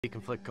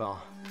Conflict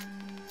call.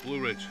 Blue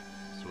Ridge.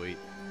 Sweet.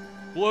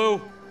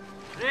 Blue!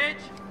 Ridge!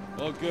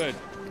 Oh, good.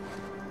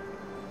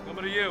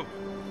 Coming to you.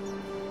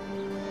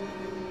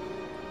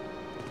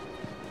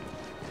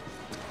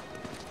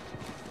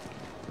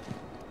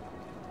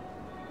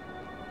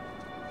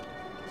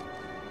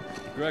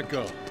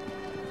 Greco.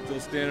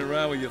 Still standing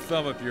around with your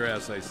thumb up your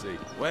ass, I see.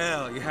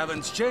 Well, you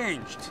haven't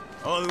changed.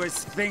 Always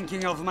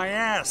thinking of my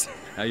ass.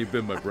 How you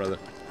been, my brother?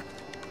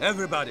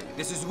 Everybody,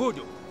 this is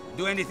voodoo.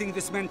 Do anything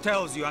this man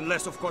tells you,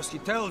 unless, of course, he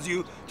tells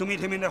you to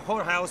meet him in the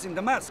whorehouse in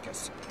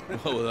Damascus.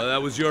 Oh, well,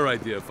 that was your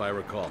idea, if I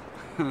recall.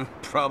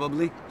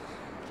 Probably.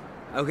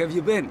 How have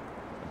you been?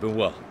 I've been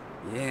well.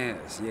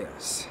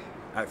 Yes.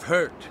 I've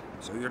heard.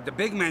 So you're the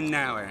big man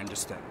now, I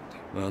understand.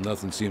 Well,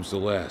 nothing seems to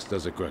last,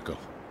 does it, Greco?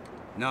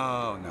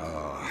 No.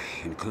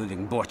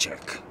 Including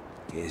Boczek.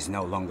 He is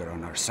no longer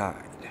on our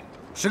side.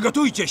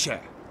 Przygotujcie się!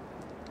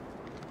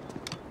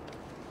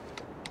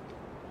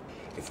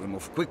 If we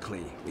move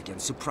quickly, we can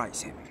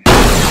surprise him.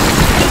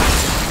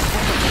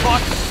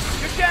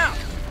 You're down!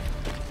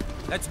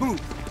 Let's move!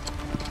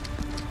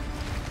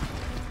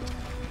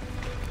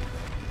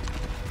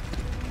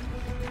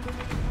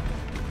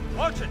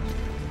 Watch it!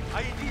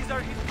 IEDs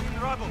are hidden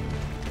in rubble.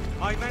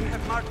 My men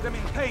have marked them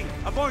in pain.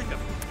 Avoid them!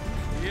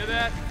 You hear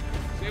that?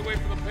 Stay away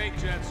from the paint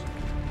jets.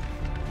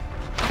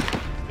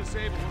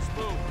 Disable, let's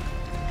move.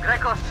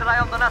 Greco,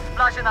 strzelają do nas w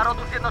plazie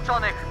Narodów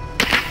Zjednoczonych.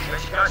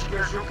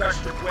 Kaśkaśkie szuka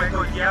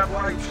szczupłego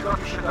diabła i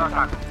przygotuj się do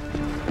ataku.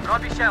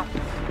 Robi się.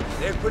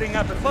 They're putting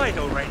up a fight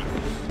already.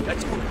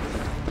 Let's move.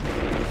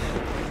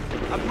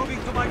 I'm moving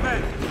to my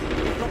men.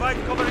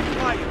 Provide covering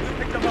fire. You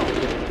pick them up.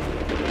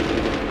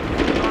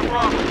 No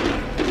problem.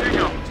 Take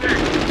up.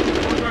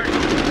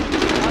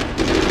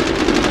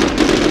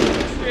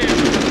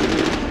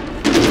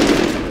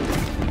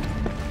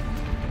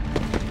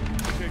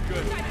 Okay,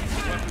 good.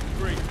 Weapons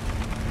free.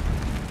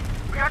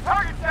 We got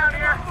targets down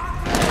here.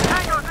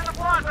 Tango's in the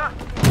plaza.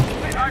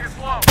 Target's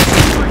low.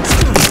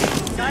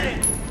 Got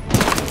it.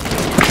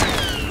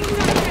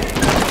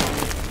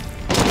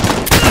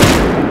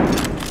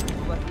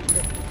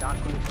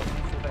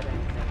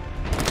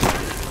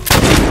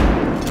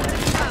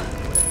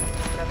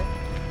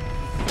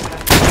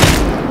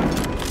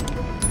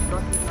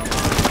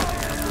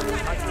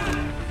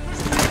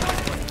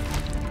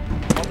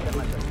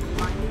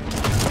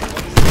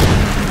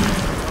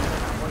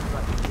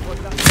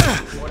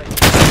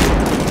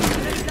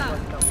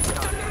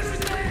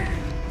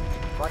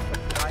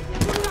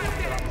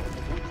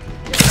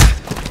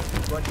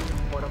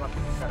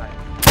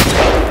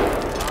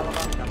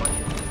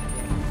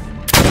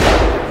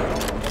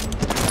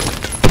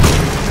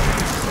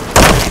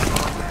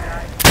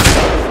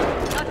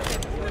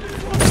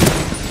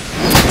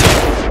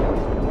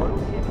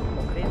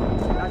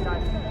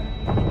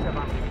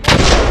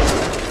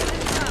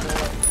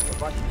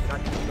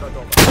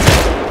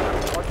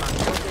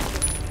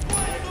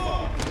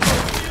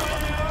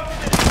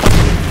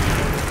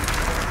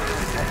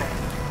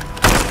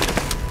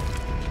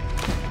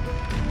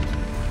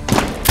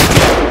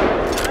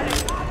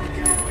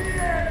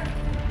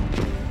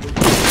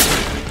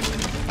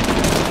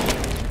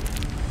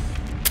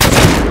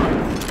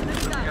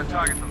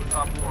 Targets on the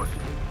top floors.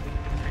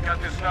 We got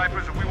their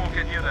snipers and we won't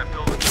get near that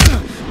building.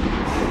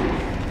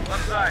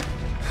 Left side.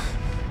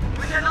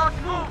 We cannot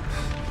move.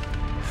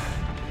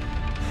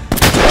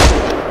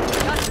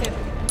 Got him.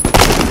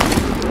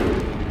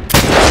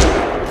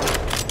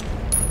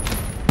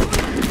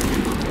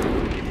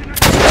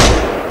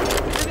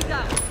 Enemy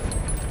down.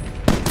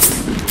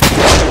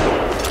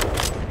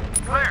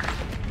 Clear.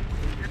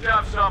 Good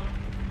job, son.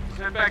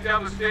 Let's head back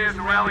down the stairs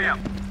and rally up.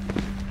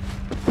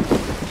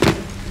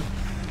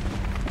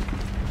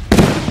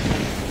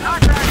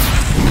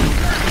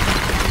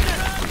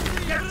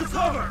 Get to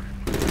cover!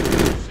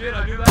 Shit,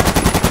 I knew that.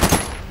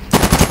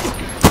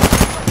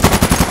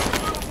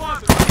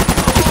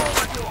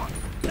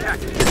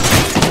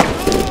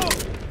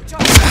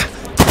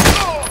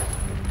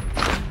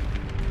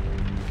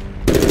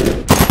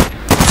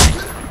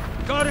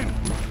 Got him!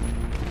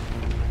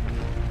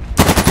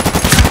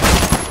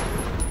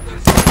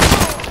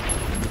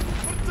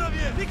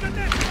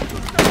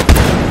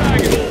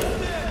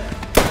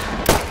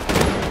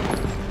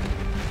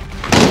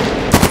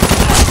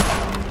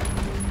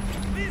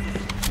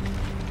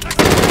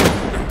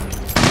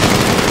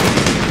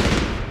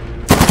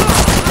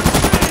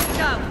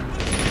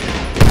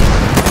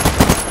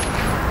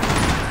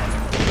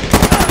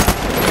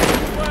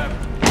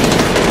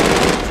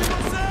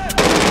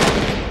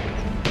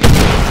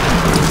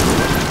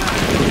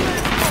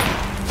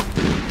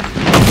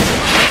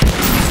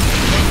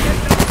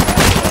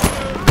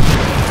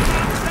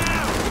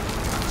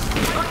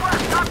 Good work.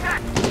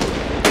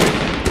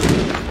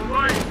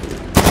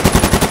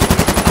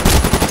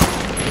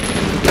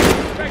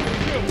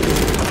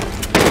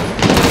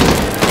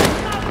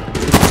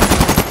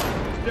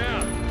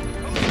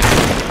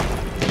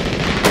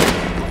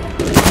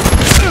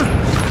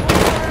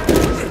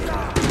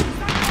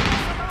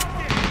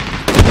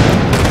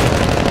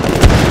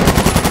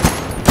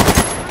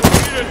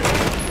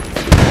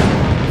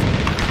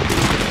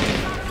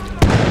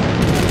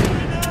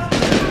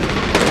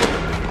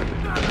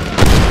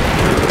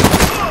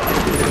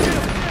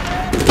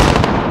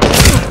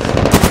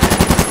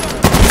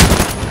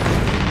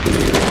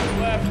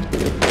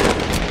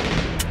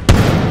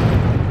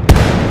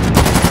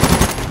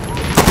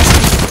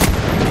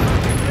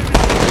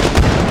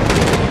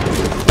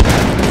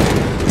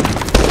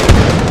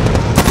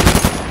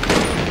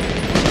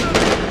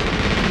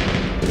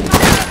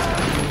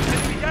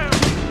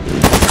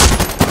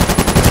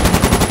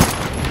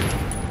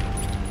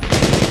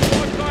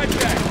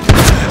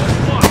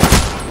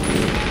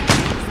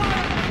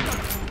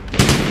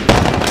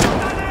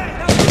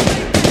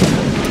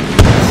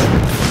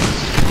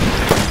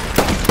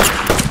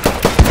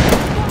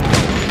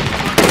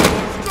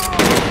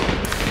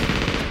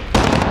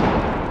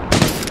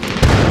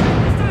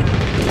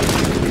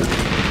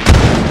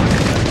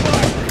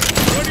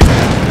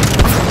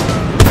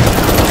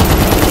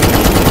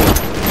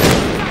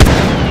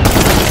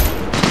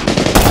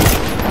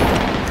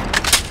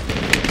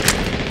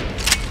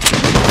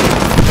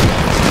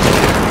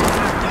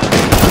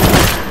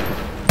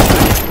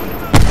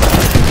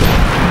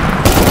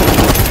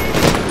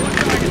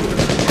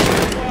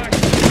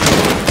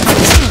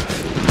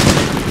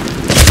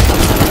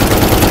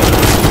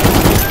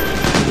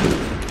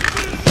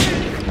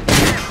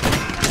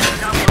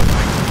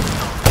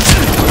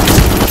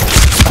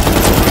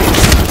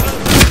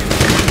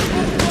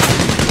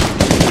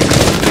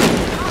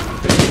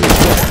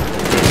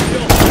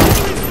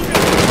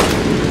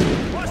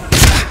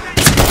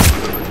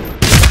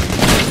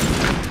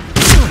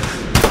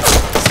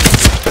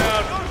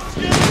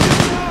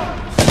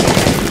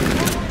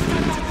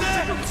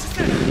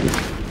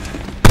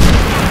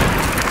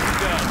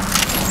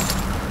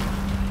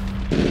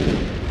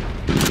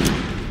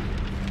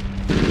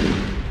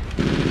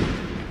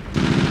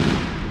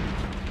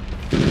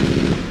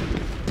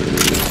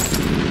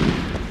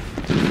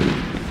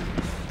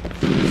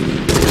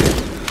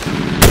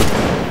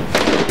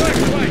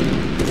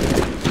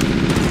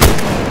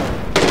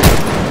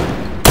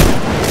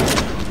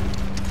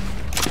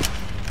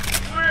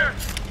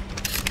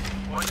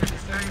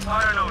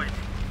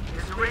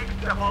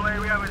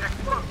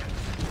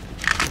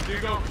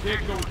 Dingo,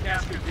 can't go with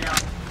casket down.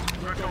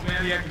 Greco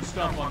Maniac and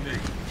Stump on me.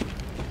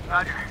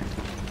 Roger.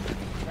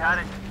 Got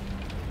it.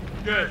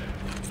 Good.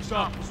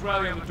 Stump, let's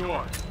rally on the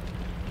door.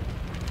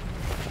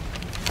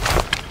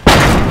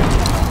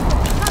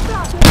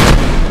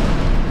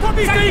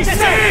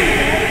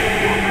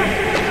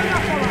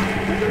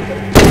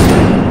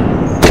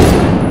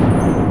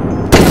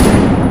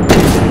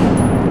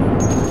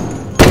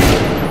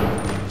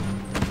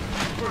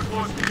 We're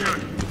close to good.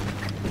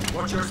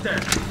 Watch your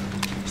step.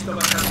 Still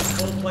might have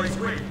this whole place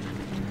rigged.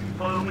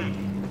 Follow me.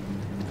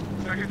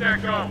 Second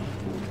deck, go.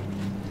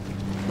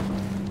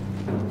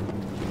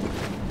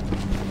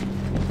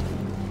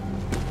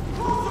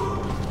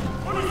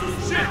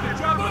 Shit, they're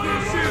dropping through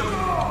the ceiling.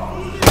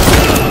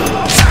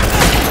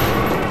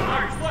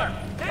 Target's left.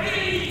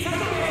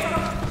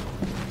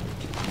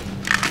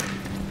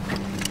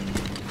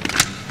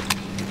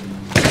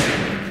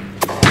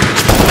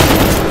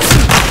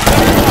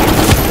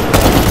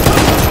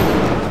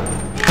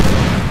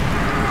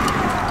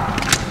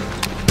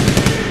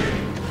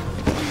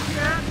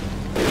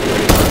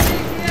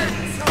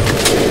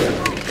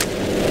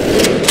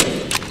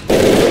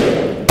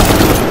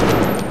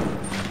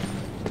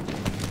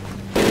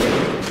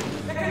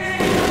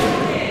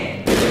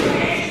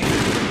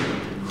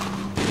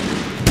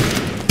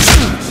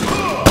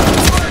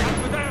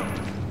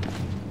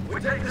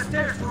 Take the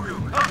stairs, Voodoo!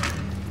 Up!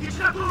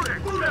 Ichabure!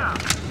 Buddha!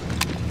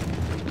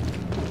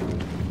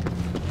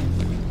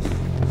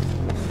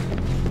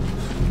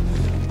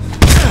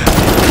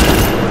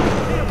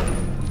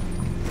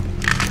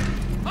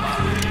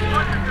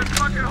 There's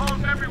fucking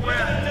holes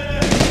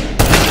everywhere.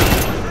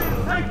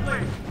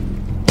 Safely!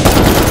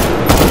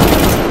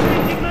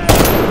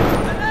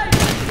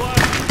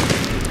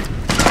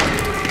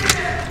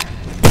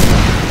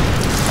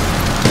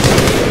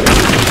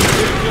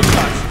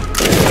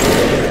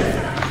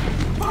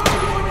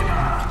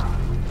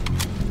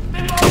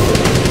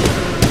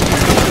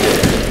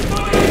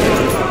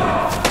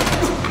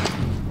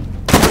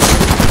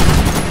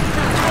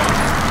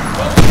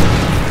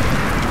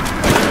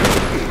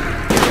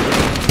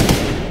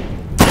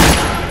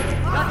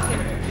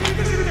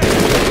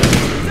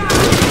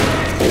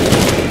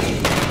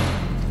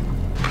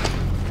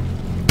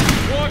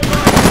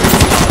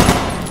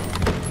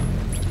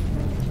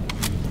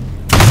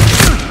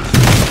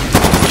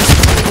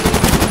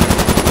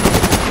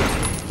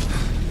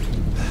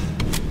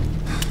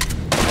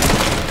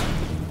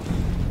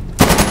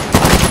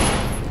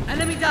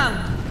 Enemy down!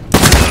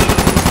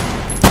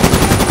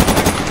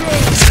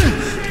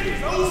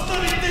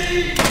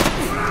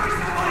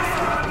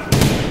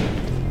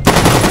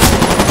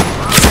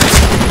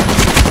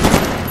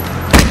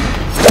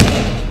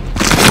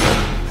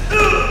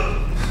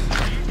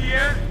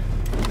 ETN?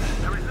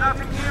 There is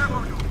nothing here,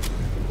 Voodoo.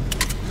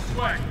 This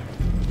way.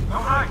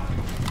 All right.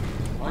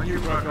 On you,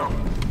 Greco.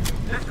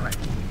 This way.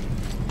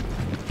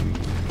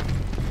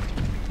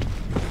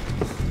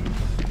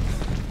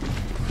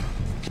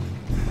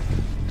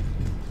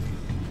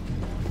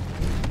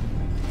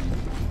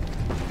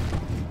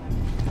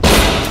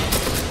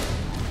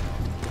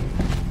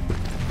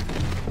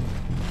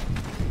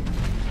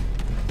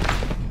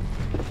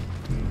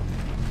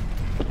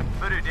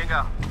 Voodoo,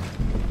 Dingo.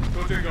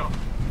 Go, Dingo.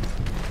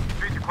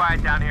 Streets are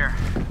quiet down here.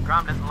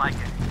 Grom doesn't like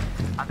it.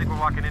 I think we're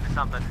walking into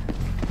something.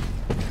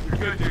 You're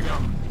good, Dingo.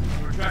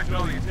 We're attracting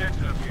all the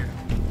attention up here.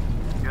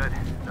 Good.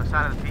 No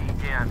sign of the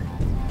PE-10.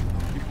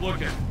 Keep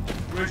looking.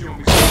 Raise you when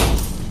we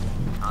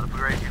see Not if we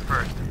raise you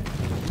first. it.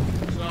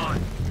 It's on.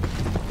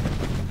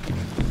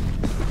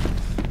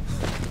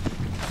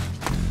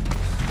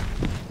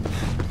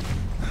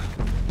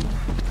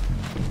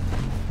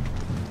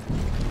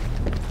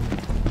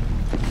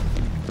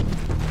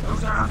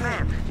 Those are our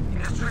men.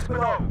 In the streets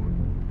below.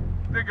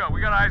 Dingo,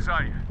 we got eyes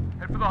on you.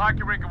 Head for the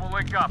hockey rink and we'll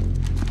link up.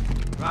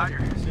 Roger.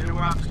 Sooner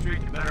we're off the street,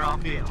 the better I'll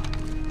feel.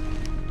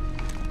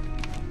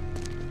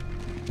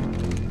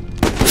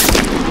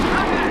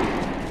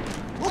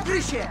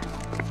 Укрытие!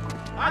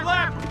 I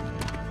left!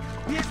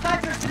 Есть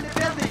snipers in the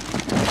building!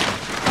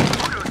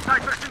 Voodoo,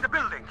 snipers in the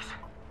buildings.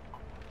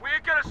 We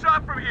ain't got a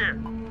shot from here.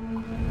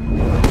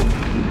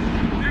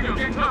 Dingo,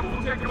 get tough.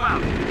 We'll take you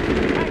out.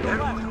 There,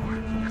 Voodoo.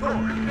 Door.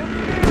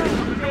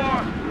 Open the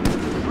door.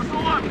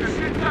 Hustle up. There's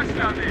shit ducks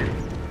down there.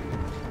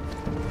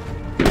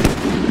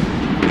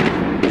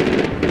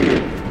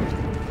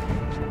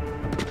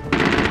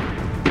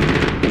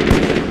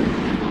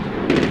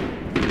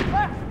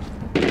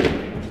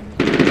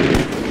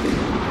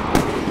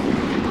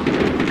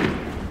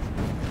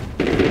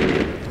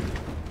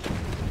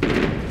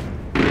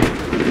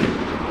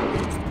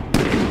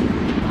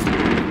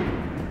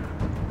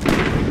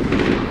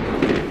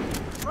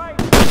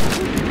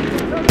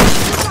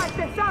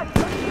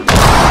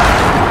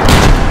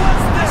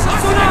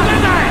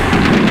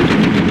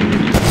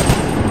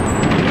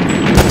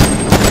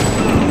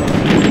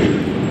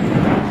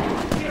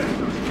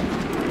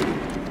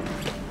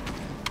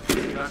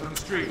 Guys on the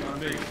street, on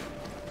me.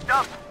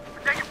 Dump.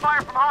 We're taking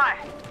fire from high.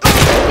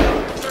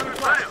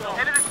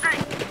 Into the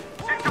street.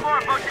 6 or more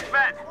approaching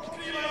bed.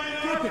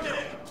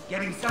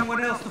 Getting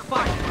someone else to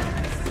fight!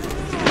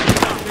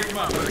 Pick him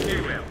up by the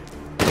gate rail.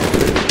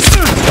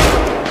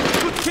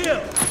 Good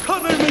kill!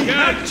 Cover me!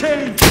 Back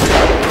chain!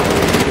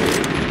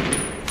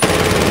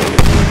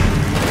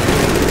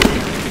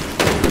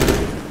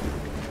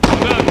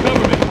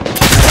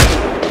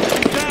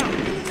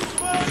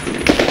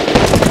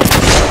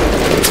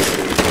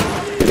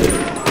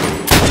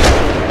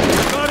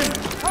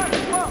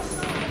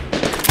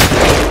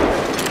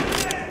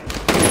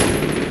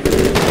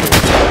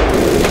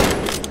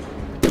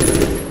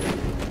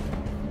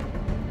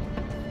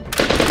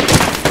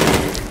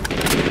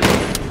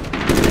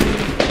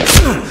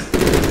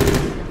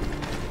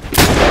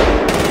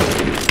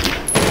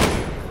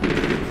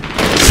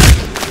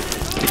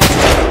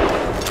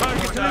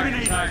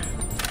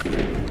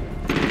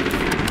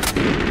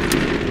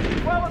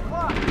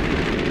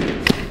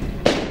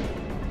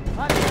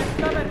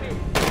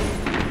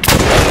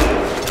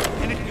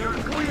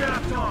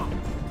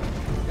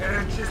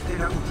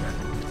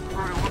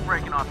 We're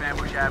breaking off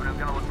Ambush Avenue.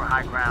 Gonna look for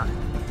high ground.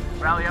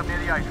 Rally up near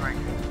the ice rink.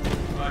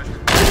 Roger.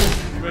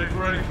 You ready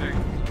for anything?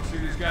 I see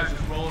these guys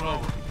just rolling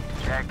over.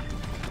 Check.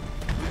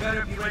 You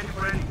better be ready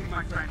for anything,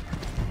 my friend.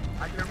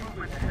 I hear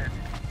movement ahead.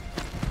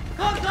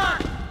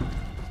 Contact!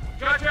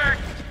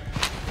 Contact!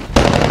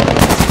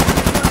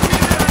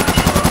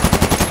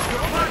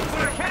 You're one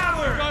for a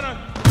coward!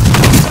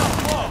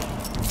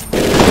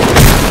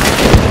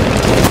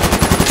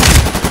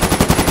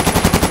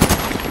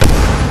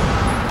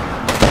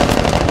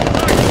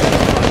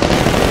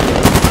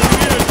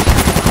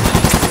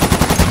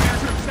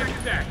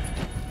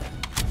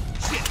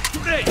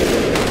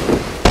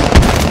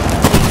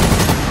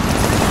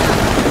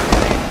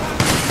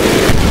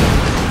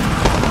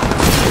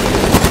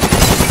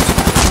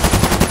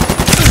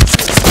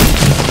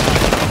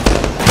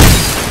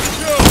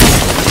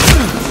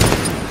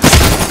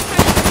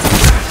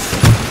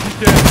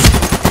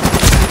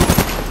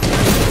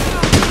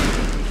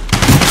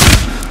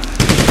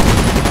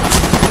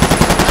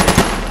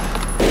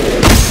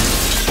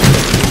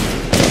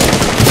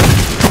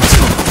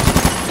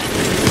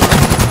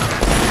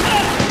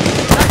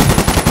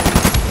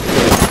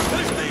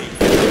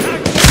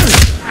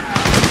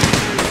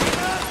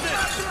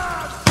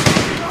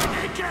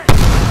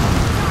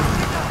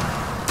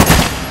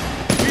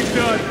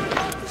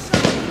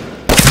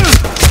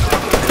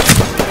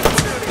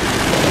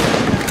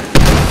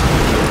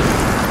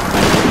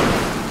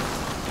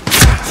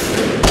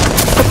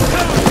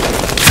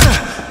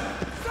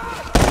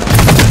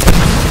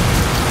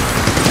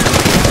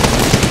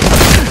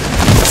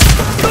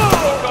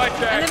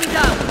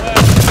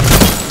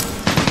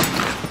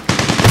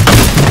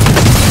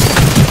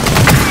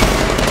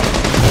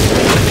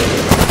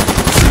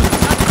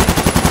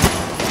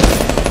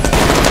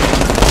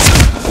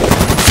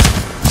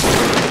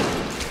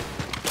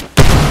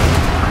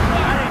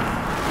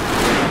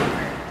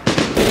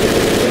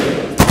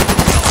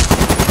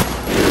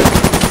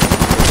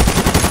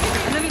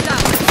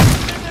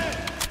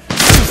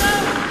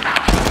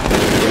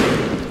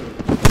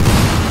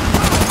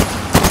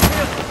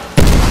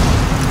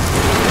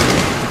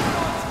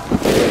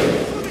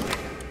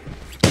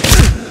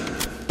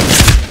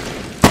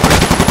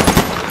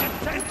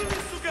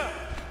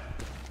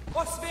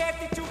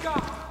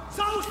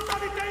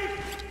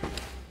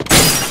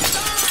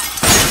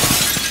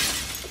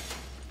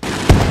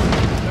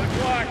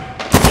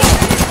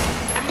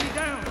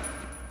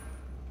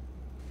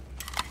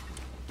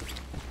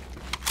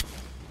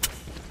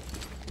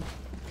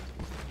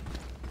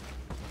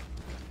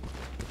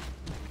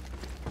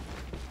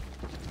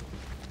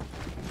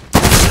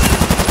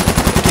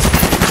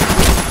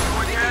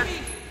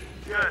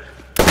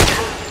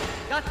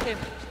 Got him.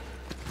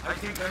 I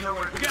think I know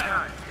where to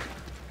go.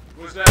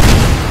 Who's that? Go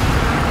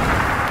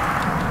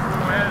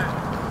ahead.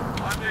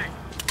 On me.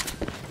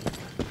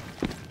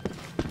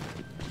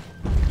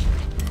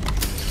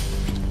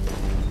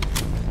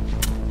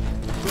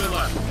 Clear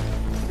left.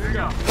 Here you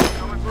go.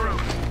 Coming through.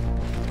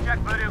 Check,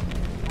 Voodoo.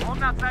 We're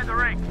holding outside the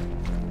ring.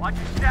 Watch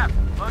your step.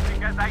 Bugsy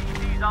has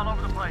IEDs all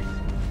over the place.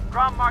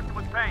 Grom marked him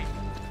with paint.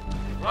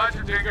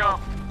 Roger, Dingo.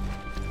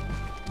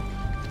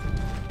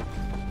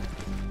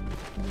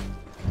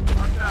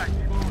 Outside,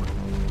 keep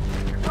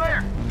moving. You're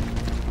clear.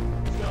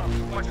 Stop.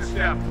 Watch your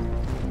step.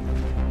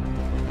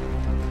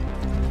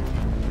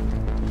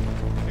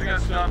 You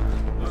got some.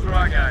 Those are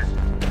our guys.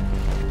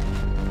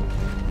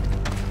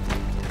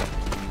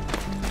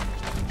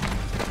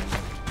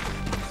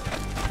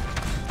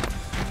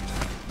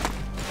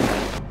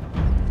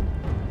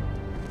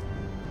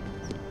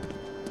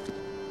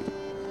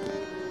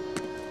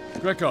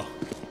 Greco,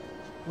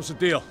 what's the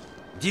deal?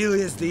 Deal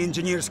is the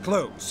engineer's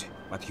close,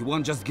 but he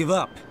won't just give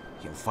up.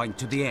 He'll fight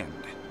to the end.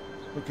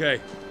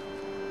 Okay.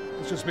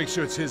 Let's just make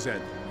sure it's his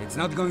end. It's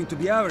not going to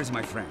be ours,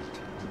 my friend.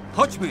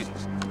 Hodgman!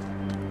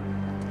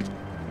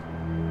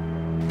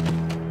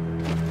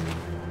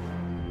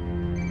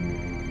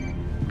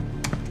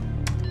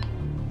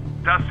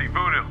 Dusty,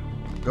 Voodoo.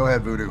 Go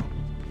ahead, Voodoo.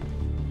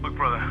 Look,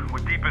 brother, we're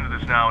deep into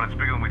this now, and it's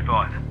bigger than we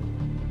thought.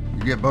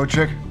 You get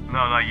Bochick? No,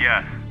 not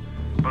yet.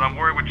 But I'm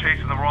worried we're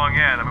chasing the wrong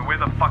end. I mean, where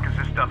the fuck is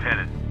this stuff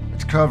headed?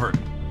 It's covered.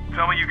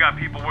 Tell me you got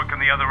people working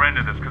the other end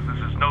of this, because this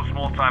is no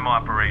small-time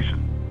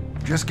operation.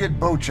 Just get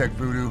Bocheck,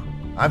 Voodoo.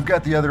 I've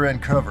got the other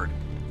end covered.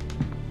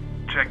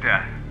 Check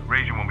that.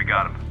 Raise him when we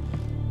got him.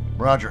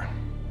 Roger.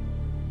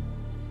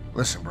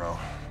 Listen, bro.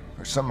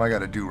 There's something I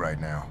gotta do right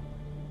now.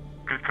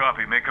 Good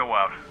copy. Make go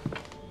out.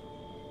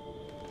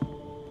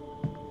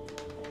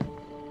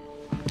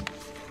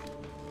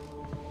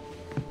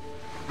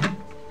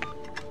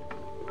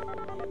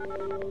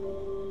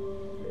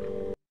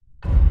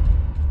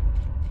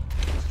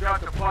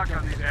 Start the fuck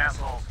on these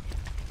assholes.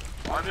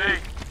 On me.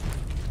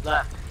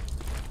 Left.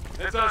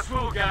 That's us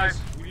fool, guys.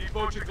 We need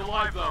Bocheck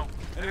alive, though.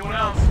 Anyone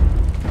else?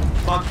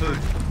 Bug food.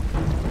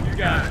 You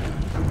got it.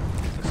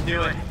 Let's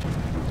do it.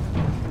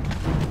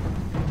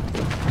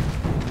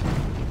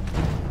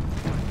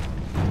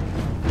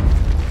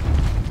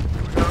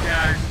 Here we go,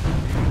 guys.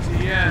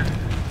 TN.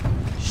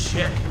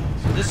 Shit.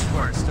 So this is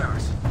where it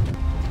starts.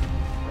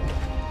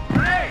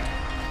 Hey!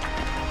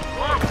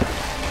 Whoa!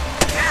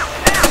 Down,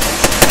 down!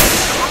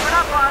 Open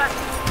up on us!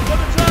 On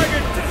the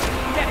target!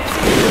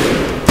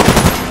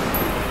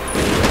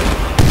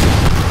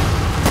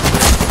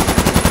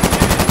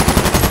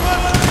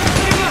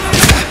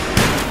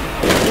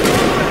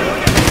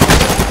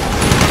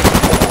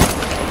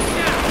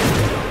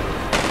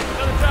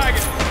 Another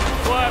target!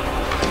 Left!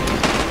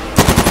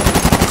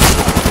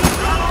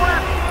 On the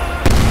left!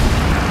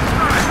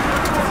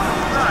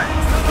 Right!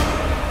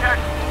 Check!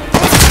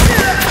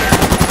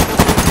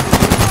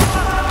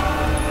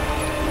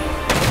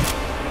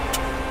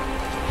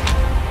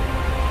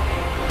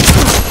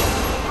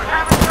 We're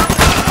having some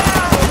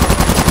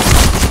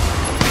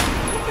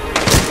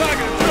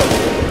target!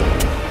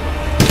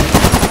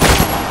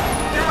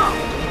 Down!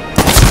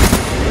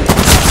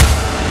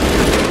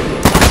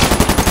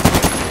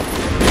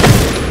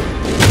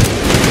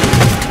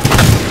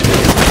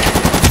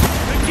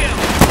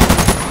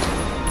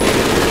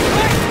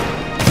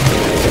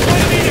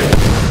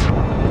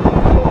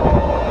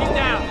 He's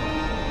down!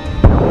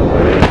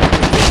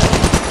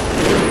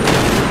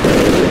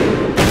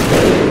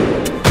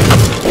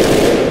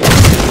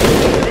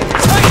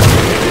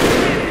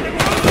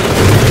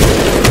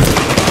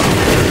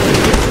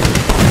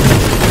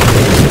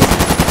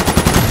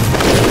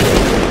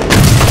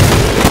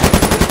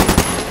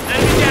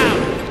 Enemy down!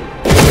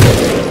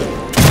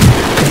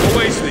 We'll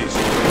waste these.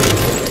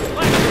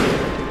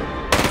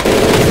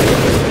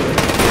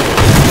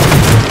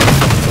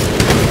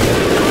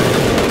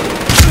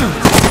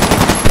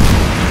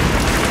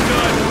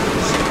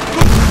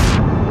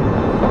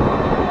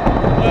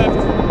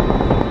 Left.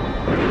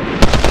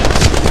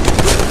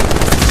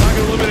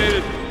 Target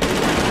eliminated.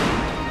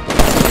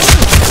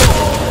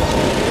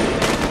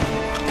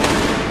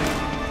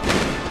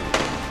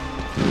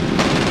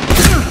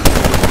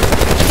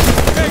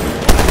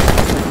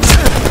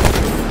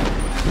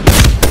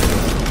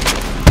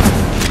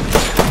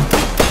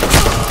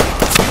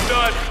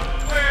 Done.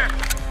 Clear.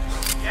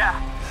 Yeah.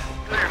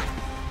 Clear.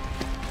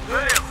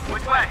 Voodoo,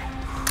 which way?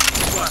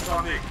 Left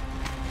on me.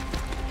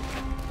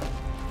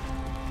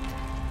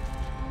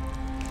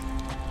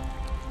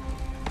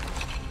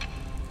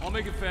 I'll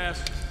make it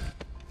fast.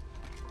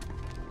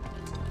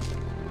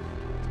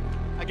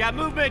 I got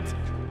movement!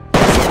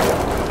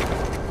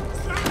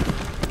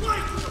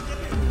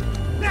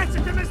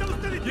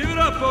 Give it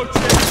up,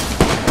 Bocheck!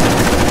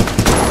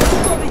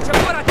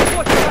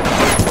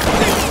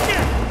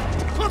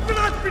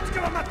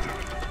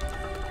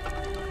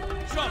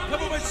 Jump,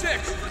 cover by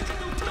 6!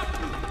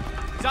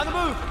 He's on the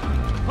move!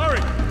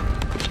 Hurry!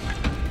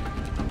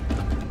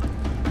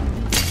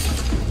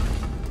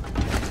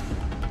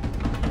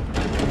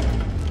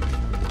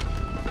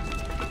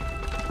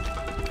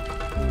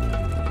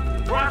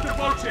 We're after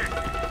Bocheck!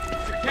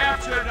 It's a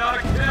capture, not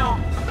a kill!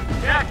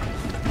 Check!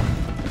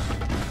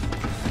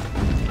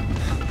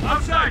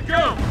 Outside,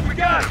 go! We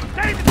got it!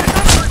 David,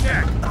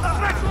 Bocheck!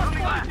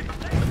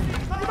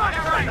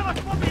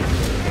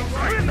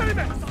 Where's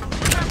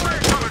that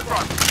fire coming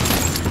from?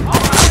 All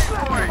right,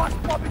 boys!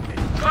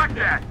 Fuck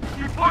that!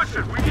 Keep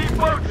pushing! We need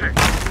Bocheck!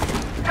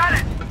 Got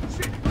it!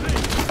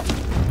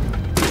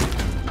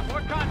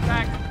 More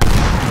contact!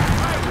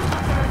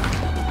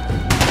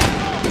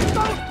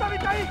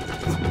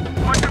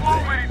 Watch your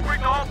movement! He's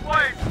bringing the whole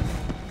place!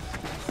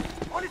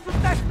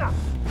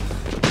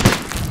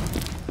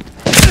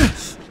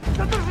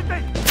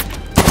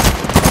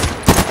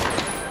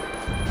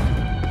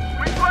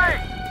 Which way?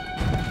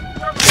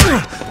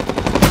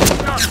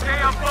 No, stay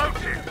on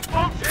Bocheck!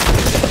 Bocheck!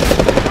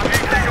 I'm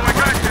taking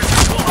aggression!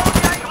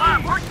 Come on,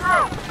 push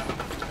through!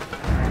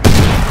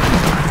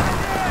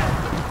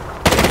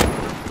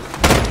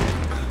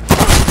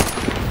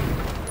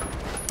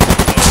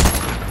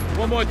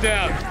 One more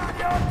down.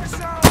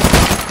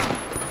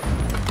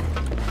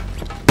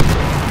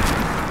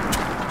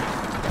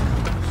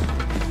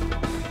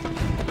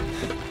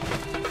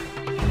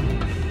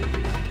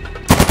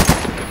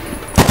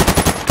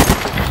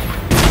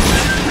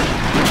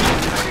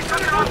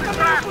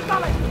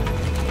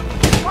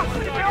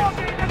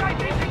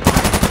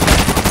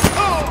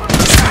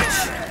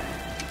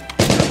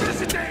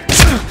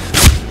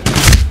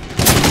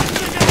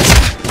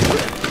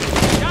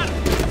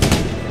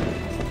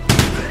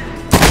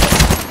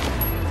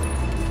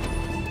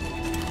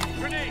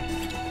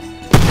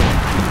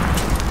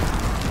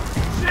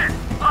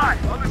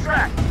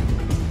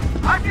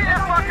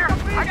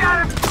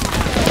 got him!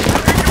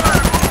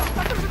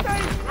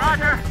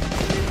 Roger!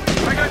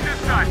 I got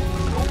this guy.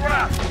 Go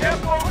around. Get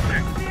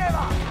moving!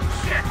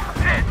 Shit!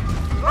 I'm in!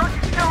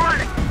 Roger's still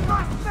running!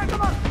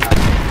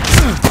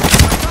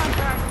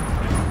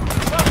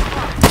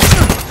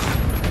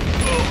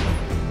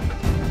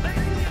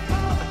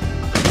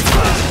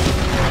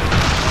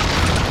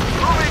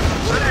 Moving!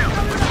 Liddell,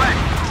 which way?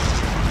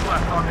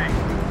 Left on me.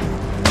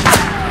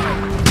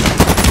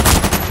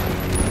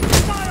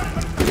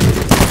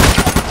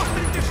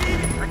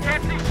 I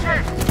can't see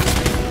shit!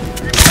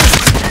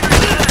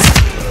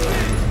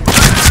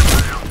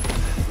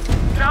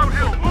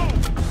 Downhill, move!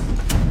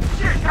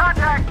 Shit,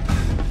 contact!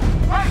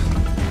 Wait!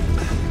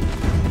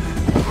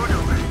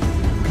 Voodoo.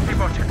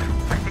 T-Bochen,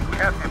 I think we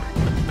have him.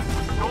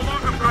 Don't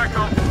lose him,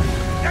 Draco.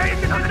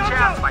 Not a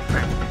chance, my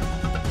friend.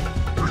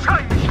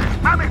 Ruszaj się,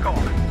 mamy go!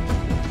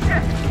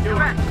 Shit, you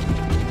went.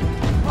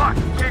 Fuck,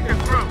 can't get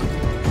through.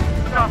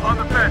 Stop on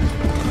the fence.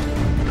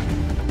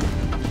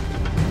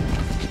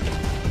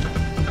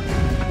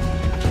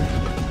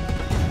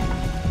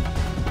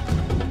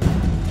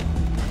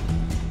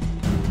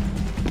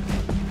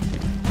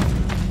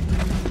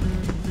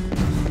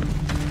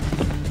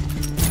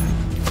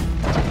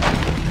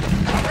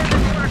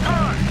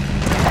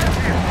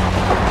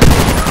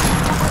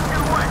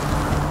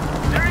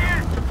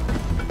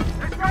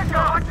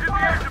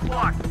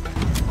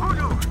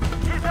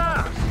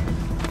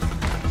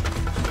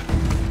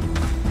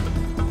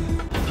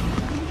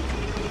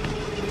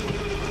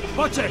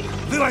 Boczek,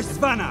 wyłaź z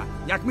wana!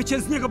 Jak my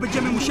cię z niego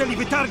będziemy musieli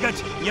wytargać,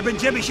 nie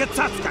będziemy się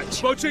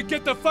cackać! Boczek,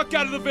 get the fuck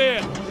out of the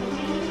van!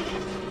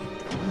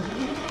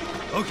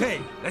 Okay,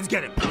 let's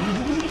get him!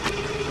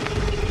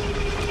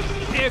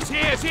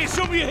 Hands!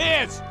 Show me your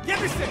hands! Nie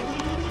myślę!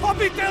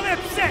 Pobite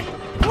lepsze!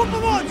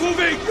 Pomoc!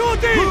 Moving!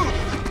 Люди!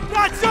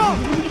 Bracio!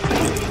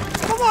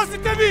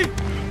 Pomozite mi!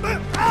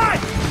 Aj!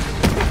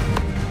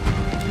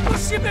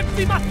 Musimy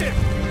klimaty!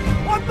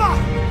 On ma!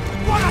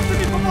 Pora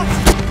sobie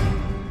pomocy!